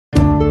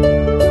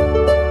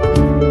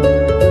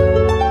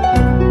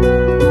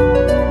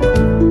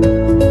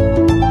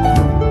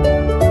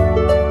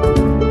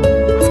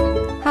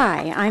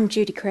I'm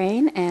Judy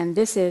Crane, and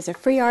this is a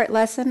free art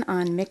lesson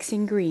on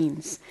mixing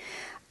greens.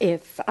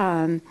 If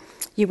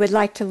you would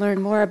like to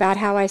learn more about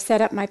how I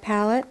set up my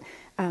palette,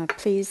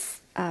 please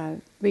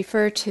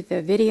refer to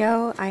the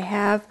video I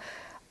have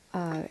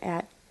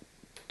at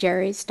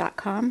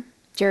jerrys.com,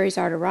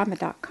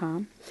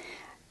 jerrysartorama.com,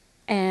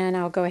 and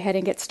I'll go ahead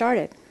and get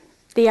started.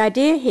 The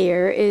idea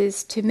here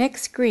is to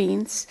mix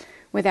greens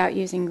without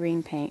using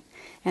green paint.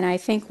 And I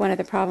think one of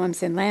the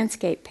problems in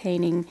landscape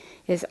painting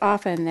is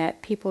often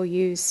that people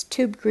use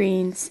tube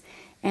greens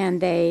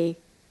and they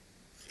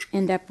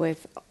end up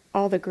with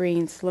all the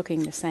greens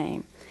looking the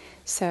same.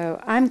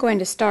 So I'm going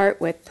to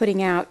start with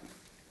putting out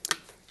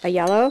a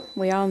yellow.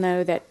 We all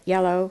know that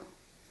yellow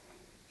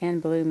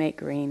and blue make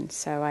green.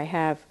 So I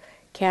have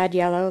cad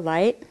yellow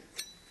light,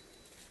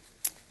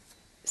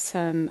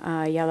 some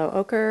yellow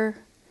ochre,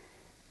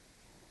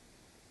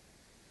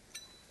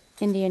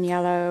 Indian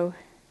yellow,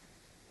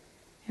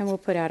 and we'll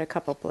put out a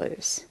couple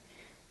blues.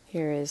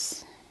 Here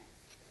is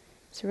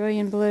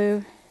cerulean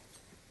blue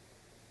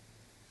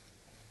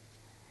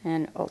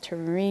and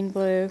ultramarine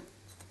blue.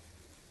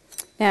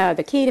 Now,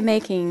 the key to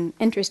making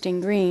interesting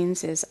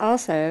greens is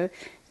also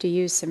to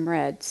use some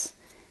reds,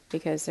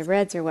 because the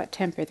reds are what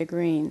temper the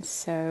greens.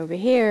 So over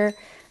here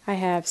I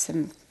have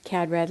some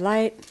cad red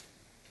light,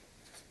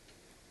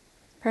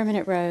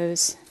 permanent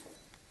rose,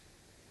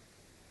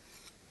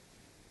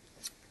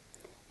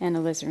 and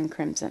alizarin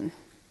crimson.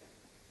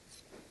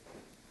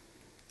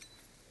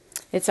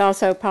 It's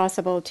also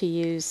possible to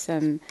use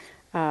some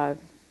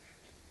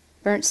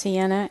burnt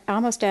sienna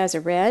almost as a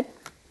red,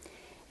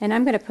 and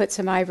I'm going to put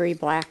some ivory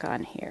black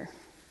on here.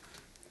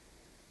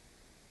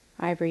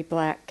 Ivory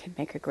black can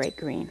make a great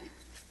green.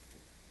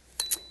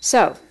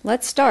 So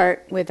let's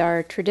start with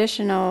our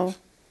traditional.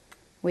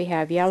 We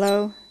have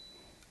yellow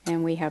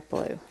and we have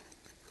blue,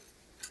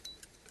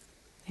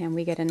 and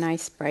we get a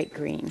nice bright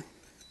green.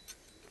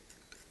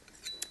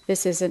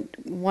 This is a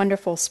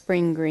wonderful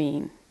spring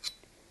green.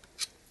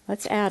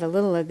 Let's add a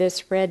little of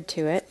this red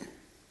to it,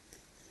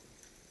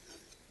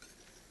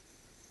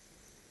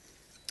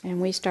 and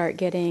we start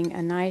getting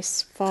a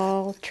nice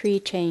fall tree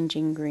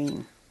changing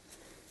green.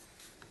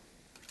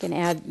 We can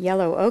add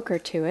yellow ochre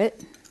to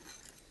it,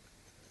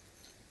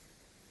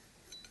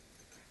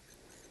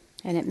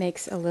 and it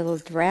makes a little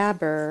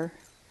drabber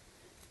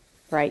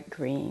bright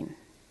green.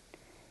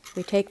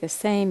 We take the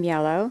same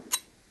yellow,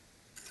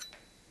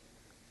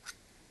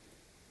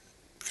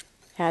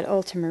 add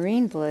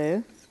ultramarine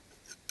blue.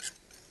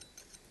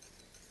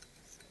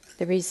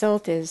 The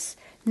result is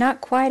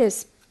not quite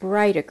as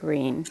bright a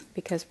green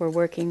because we're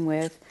working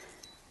with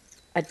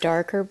a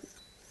darker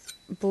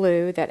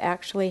blue that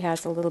actually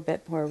has a little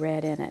bit more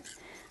red in it.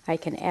 I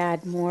can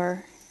add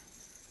more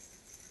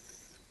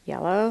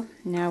yellow.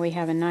 Now we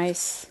have a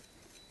nice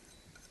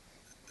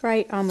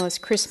bright,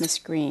 almost Christmas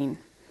green.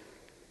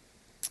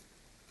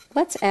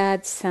 Let's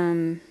add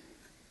some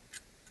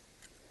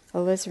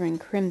alizarin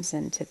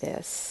crimson to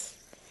this,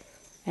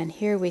 and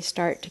here we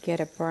start to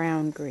get a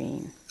brown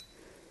green.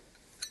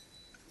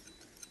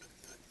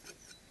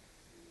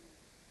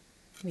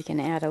 We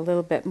can add a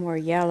little bit more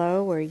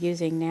yellow. We're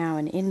using now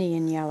an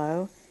Indian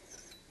yellow.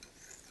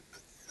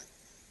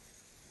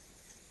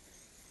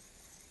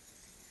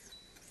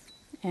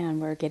 And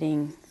we're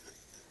getting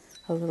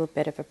a little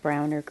bit of a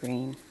browner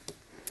green.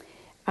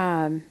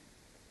 Get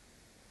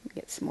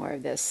some more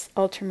of this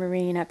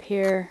ultramarine up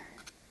here.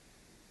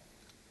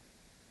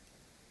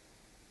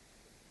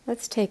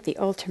 Let's take the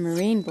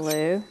ultramarine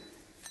blue.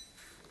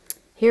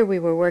 Here we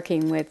were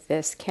working with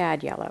this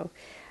cad yellow.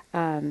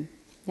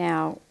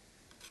 Now,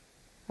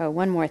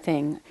 one more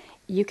thing.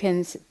 You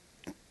can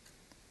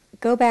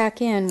go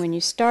back in when you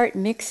start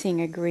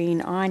mixing a green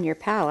on your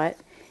palette,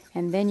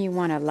 and then you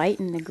want to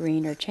lighten the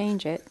green or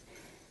change it.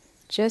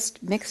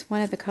 Just mix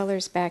one of the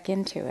colors back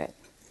into it.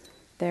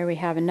 There we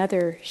have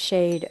another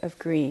shade of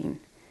green.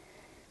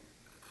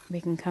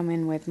 We can come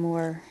in with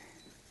more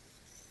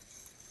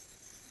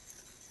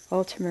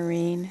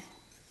ultramarine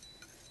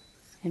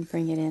and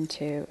bring it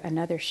into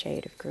another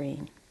shade of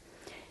green.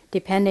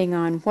 Depending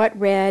on what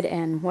red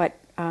and what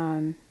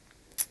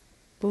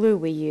blue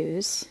we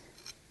use.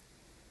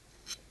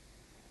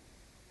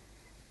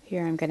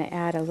 Here I'm going to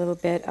add a little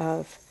bit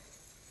of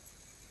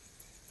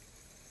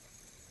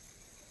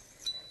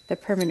the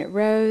permanent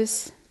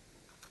rose.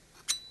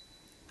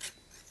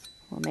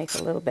 We'll make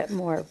a little bit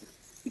more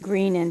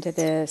green into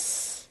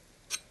this.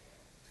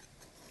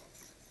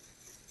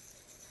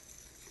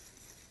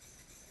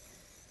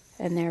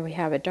 And there we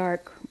have a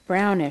dark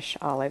brownish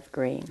olive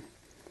green.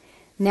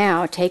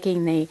 Now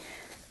taking the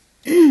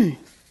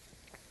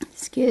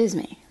excuse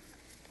me.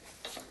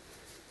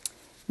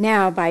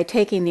 Now by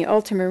taking the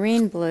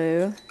ultramarine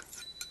blue,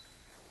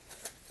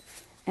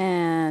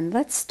 and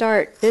let's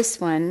start this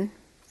one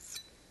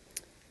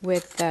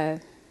with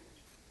the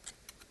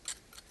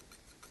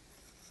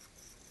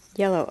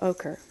yellow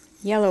ochre.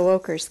 Yellow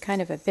ochre is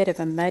kind of a bit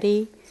of a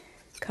muddy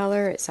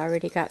color. It's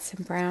already got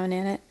some brown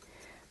in it.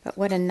 But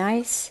what a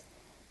nice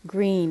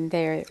green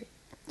there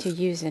to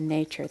use in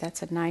nature.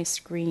 That's a nice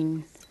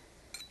green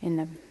in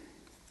the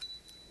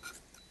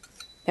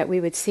that we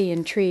would see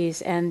in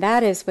trees, and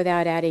that is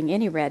without adding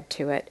any red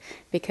to it,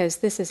 because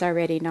this is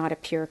already not a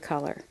pure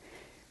color.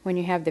 When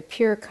you have the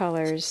pure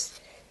colors,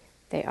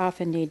 they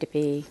often need to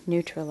be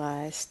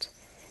neutralized.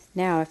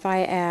 Now, if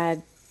I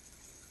add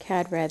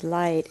Cad Red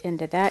Light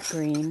into that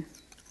green,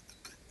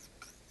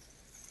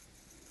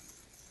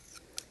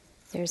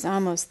 there's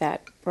almost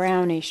that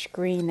brownish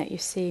green that you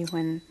see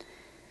when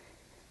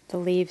the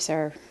leaves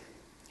are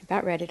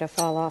about ready to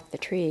fall off the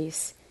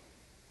trees.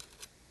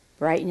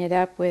 Brighten it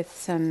up with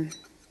some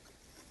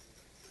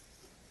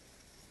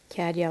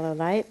Cad Yellow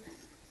Light.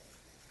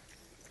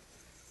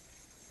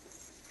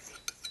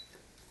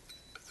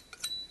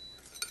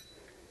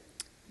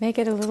 Make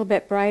it a little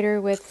bit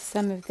brighter with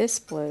some of this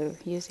blue,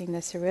 using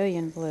the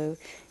cerulean blue.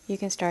 You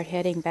can start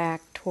heading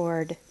back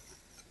toward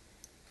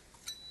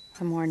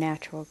a more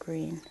natural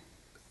green.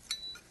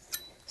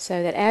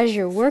 So that as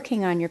you're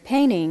working on your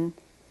painting,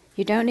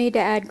 you don't need to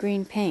add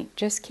green paint.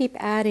 Just keep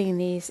adding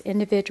these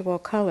individual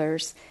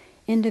colors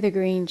into the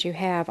greens you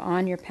have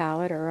on your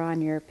palette or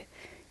on your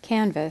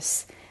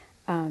canvas,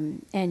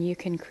 and you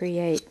can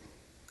create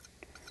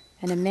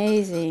an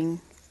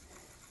amazing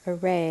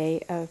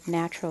array of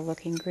natural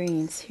looking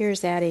greens.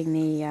 Here's adding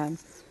the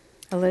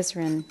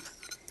alizarin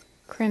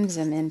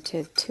crimson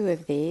into 2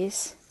 of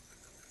these.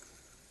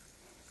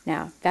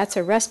 Now that's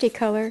a rusty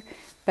color,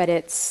 but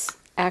it's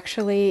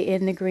actually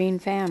in the green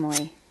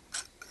family,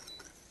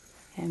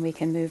 and we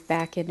can move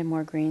back into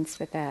more greens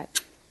with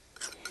that.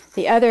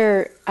 The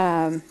other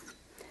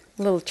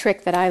little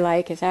trick that I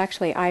like is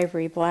actually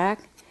ivory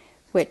black,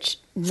 which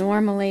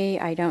normally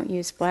I don't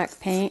use black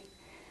paint,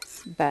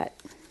 but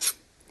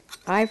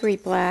ivory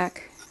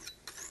black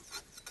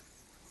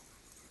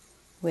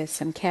with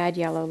some Cad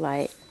Yellow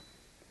Light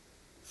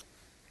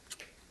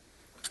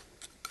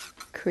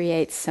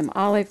creates some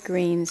olive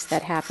greens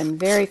that happen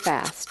very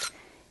fast.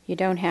 You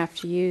don't have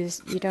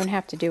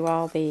to do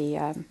all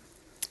the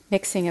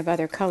mixing of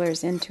other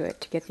colors into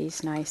it to get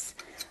these nice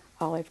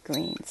olive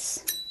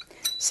greens.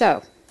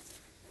 So,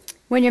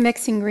 when you're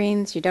mixing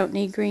greens, you don't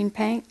need green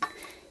paint.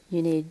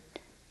 You need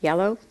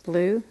yellow,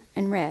 blue,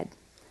 and red.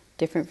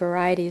 Different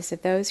varieties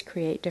of those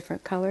create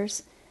different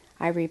colors.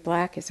 Ivory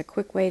black is a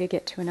quick way to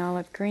get to an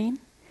olive green.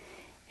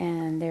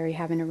 And there you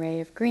have an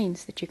array of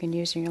greens that you can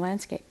use in your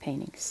landscape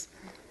paintings.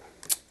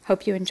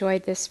 Hope you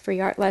enjoyed this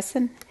free art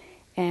lesson,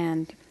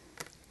 and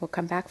we'll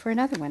come back for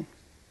another one.